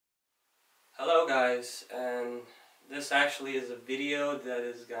Hello guys, and this actually is a video that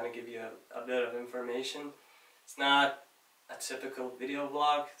is gonna give you a bit of information. It's not a typical video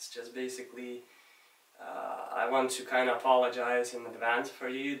vlog, it's just basically I want to kind of apologize in advance for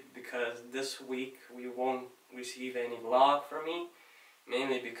you because this week we won't receive any vlog from me,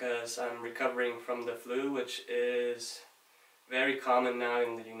 mainly because I'm recovering from the flu, which is very common now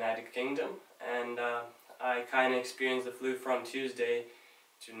in the United Kingdom, and I kind of experienced the flu from Tuesday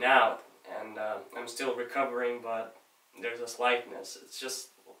to now, and I'm still recovering, but there's a slightness.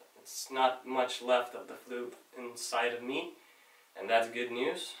 It's not much left of the flu inside of me, and that's good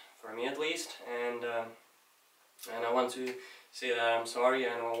news for me at least. And I want to say that I'm sorry,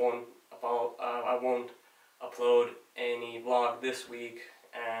 and I won't upload any vlog this week,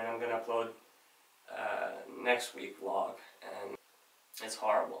 and I'm gonna upload next week vlog. And it's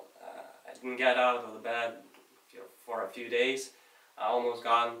horrible. I didn't get out of the bed for a few days. I almost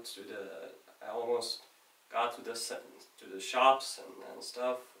got to the shops and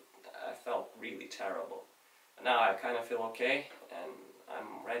stuff. I felt really terrible. But now I kind of feel okay, and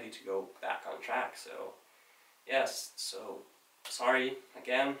I'm ready to go back on track. So yes, so sorry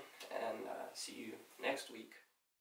again, and see you next week.